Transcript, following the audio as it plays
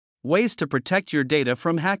Ways to protect your data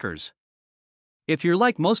from hackers. If you're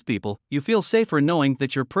like most people, you feel safer knowing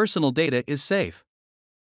that your personal data is safe.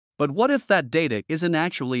 But what if that data isn't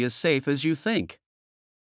actually as safe as you think?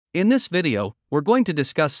 In this video, we're going to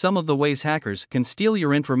discuss some of the ways hackers can steal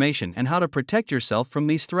your information and how to protect yourself from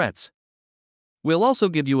these threats. We'll also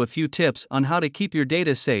give you a few tips on how to keep your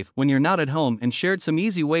data safe when you're not at home and shared some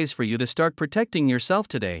easy ways for you to start protecting yourself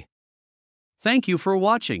today. Thank you for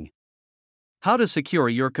watching. How to secure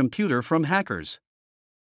your computer from hackers.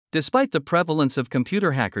 Despite the prevalence of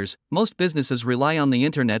computer hackers, most businesses rely on the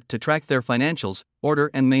internet to track their financials,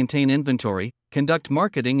 order and maintain inventory, conduct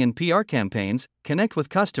marketing and PR campaigns, connect with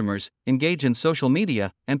customers, engage in social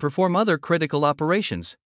media, and perform other critical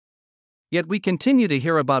operations. Yet we continue to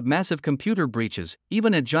hear about massive computer breaches,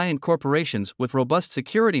 even at giant corporations with robust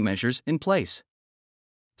security measures in place.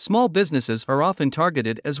 Small businesses are often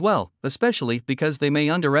targeted as well, especially because they may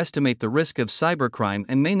underestimate the risk of cybercrime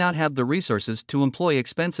and may not have the resources to employ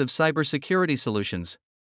expensive cybersecurity solutions.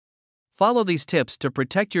 Follow these tips to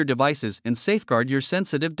protect your devices and safeguard your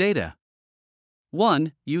sensitive data.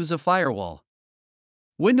 1. Use a firewall.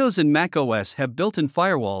 Windows and Mac OS have built-in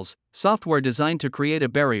firewalls, software designed to create a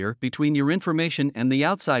barrier between your information and the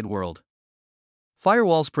outside world.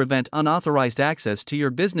 Firewalls prevent unauthorized access to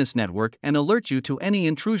your business network and alert you to any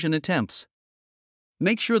intrusion attempts.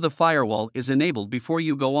 Make sure the firewall is enabled before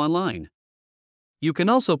you go online. You can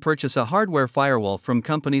also purchase a hardware firewall from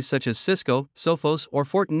companies such as Cisco, Sophos, or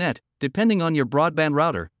Fortinet, depending on your broadband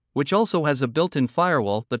router, which also has a built-in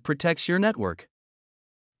firewall that protects your network.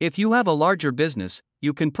 If you have a larger business,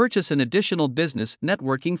 you can purchase an additional business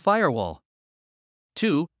networking firewall.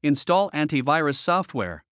 2. Install antivirus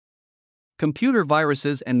software. Computer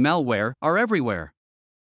viruses and malware are everywhere.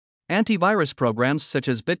 Antivirus programs such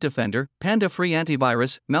as Bitdefender, Panda Free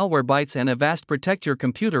Antivirus, Malwarebytes, and Avast protect your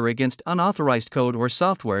computer against unauthorized code or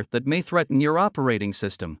software that may threaten your operating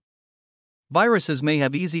system. Viruses may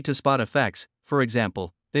have easy-to-spot effects. For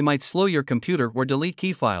example, they might slow your computer or delete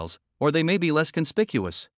key files, or they may be less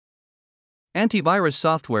conspicuous. Antivirus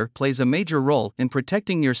software plays a major role in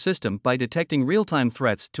protecting your system by detecting real-time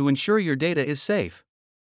threats to ensure your data is safe.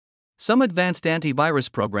 Some advanced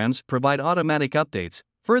antivirus programs provide automatic updates,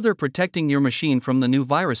 further protecting your machine from the new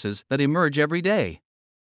viruses that emerge every day.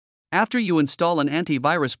 After you install an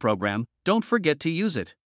antivirus program, don't forget to use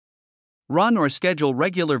it. Run or schedule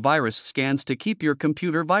regular virus scans to keep your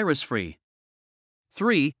computer virus-free.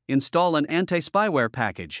 3. Install an anti-spyware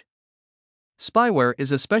package. Spyware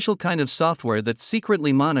is a special kind of software that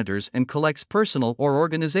secretly monitors and collects personal or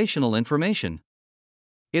organizational information.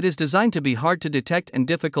 It is designed to be hard to detect and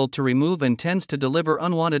difficult to remove and tends to deliver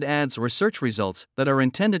unwanted ads or search results that are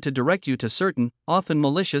intended to direct you to certain, often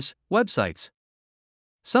malicious, websites.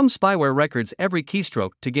 Some spyware records every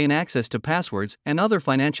keystroke to gain access to passwords and other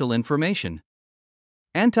financial information.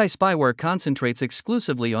 Anti-spyware concentrates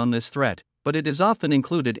exclusively on this threat, but it is often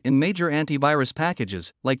included in major antivirus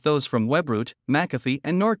packages like those from Webroot, McAfee,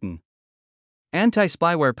 and Norton.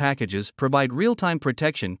 Anti-spyware packages provide real-time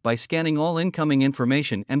protection by scanning all incoming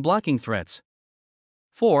information and blocking threats.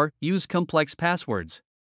 4. Use complex passwords.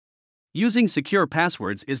 Using secure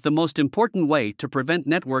passwords is the most important way to prevent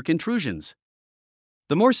network intrusions.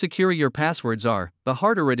 The more secure your passwords are, the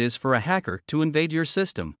harder it is for a hacker to invade your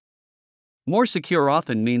system. More secure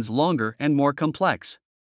often means longer and more complex.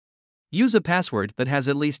 Use a password that has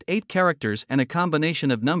at least 8 characters and a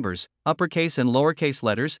combination of numbers, uppercase and lowercase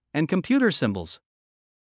letters, and computer symbols.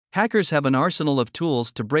 Hackers have an arsenal of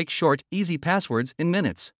tools to break short, easy passwords in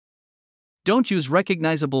minutes. Don't use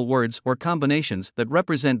recognizable words or combinations that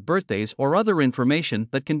represent birthdays or other information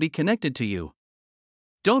that can be connected to you.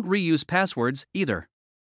 Don't reuse passwords either.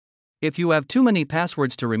 If you have too many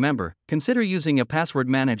passwords to remember, consider using a password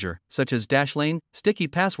manager, such as Dashlane, Sticky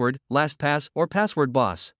Password, LastPass, or Password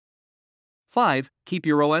Boss. 5. Keep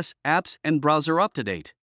your OS, apps, and browser up to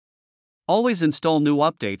date. Always install new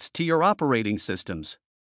updates to your operating systems.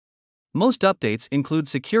 Most updates include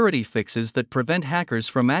security fixes that prevent hackers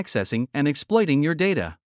from accessing and exploiting your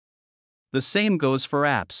data. The same goes for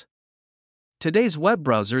apps. Today's web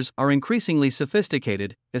browsers are increasingly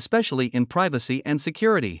sophisticated, especially in privacy and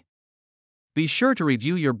security. Be sure to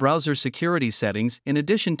review your browser security settings in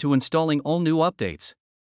addition to installing all new updates.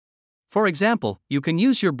 For example, you can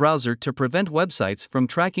use your browser to prevent websites from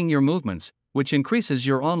tracking your movements, which increases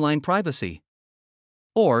your online privacy.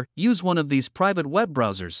 Or, use one of these private web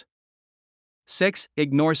browsers. 6.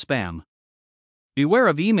 Ignore spam. Beware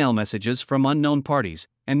of email messages from unknown parties,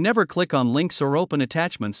 and never click on links or open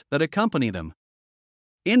attachments that accompany them.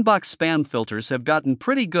 Inbox spam filters have gotten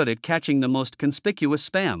pretty good at catching the most conspicuous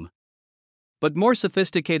spam. But more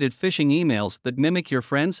sophisticated phishing emails that mimic your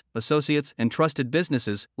friends, associates, and trusted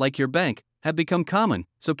businesses, like your bank, have become common,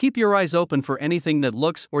 so keep your eyes open for anything that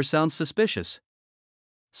looks or sounds suspicious.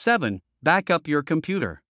 7. Back up your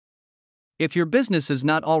computer. If your business is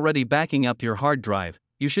not already backing up your hard drive,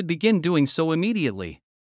 you should begin doing so immediately.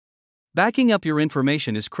 Backing up your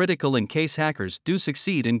information is critical in case hackers do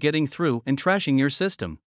succeed in getting through and trashing your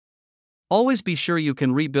system. Always be sure you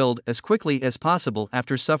can rebuild as quickly as possible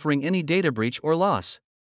after suffering any data breach or loss.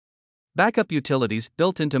 Backup utilities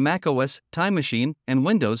built into macOS, Time Machine, and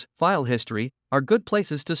Windows File History are good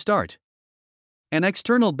places to start. An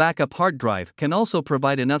external backup hard drive can also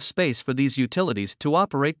provide enough space for these utilities to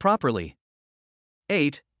operate properly.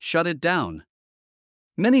 8. Shut it down.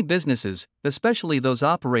 Many businesses, especially those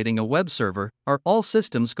operating a web server, are all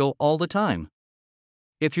systems go all the time.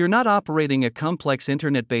 If you're not operating a complex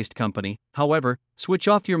internet-based company, however, switch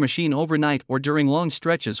off your machine overnight or during long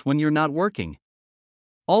stretches when you're not working.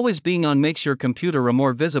 Always being on makes your computer a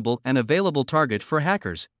more visible and available target for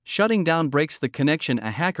hackers. Shutting down breaks the connection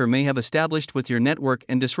a hacker may have established with your network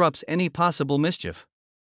and disrupts any possible mischief.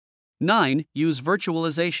 9. Use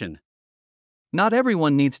virtualization. Not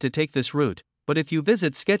everyone needs to take this route, but if you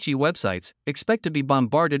visit sketchy websites, expect to be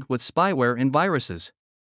bombarded with spyware and viruses.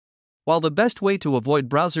 While the best way to avoid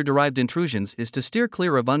browser-derived intrusions is to steer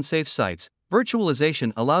clear of unsafe sites,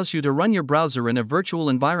 virtualization allows you to run your browser in a virtual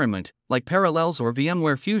environment, like Parallels or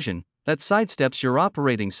VMware Fusion, that sidesteps your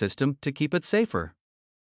operating system to keep it safer.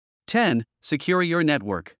 10. Secure your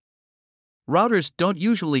network. Routers don't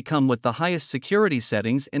usually come with the highest security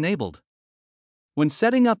settings enabled. When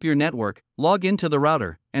setting up your network, log into the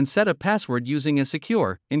router and set a password using a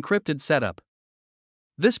secure, encrypted setup.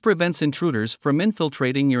 This prevents intruders from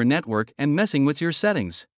infiltrating your network and messing with your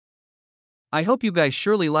settings. I hope you guys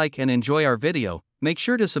surely like and enjoy our video. Make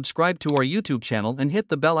sure to subscribe to our YouTube channel and hit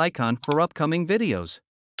the bell icon for upcoming videos.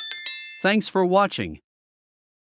 Thanks for watching.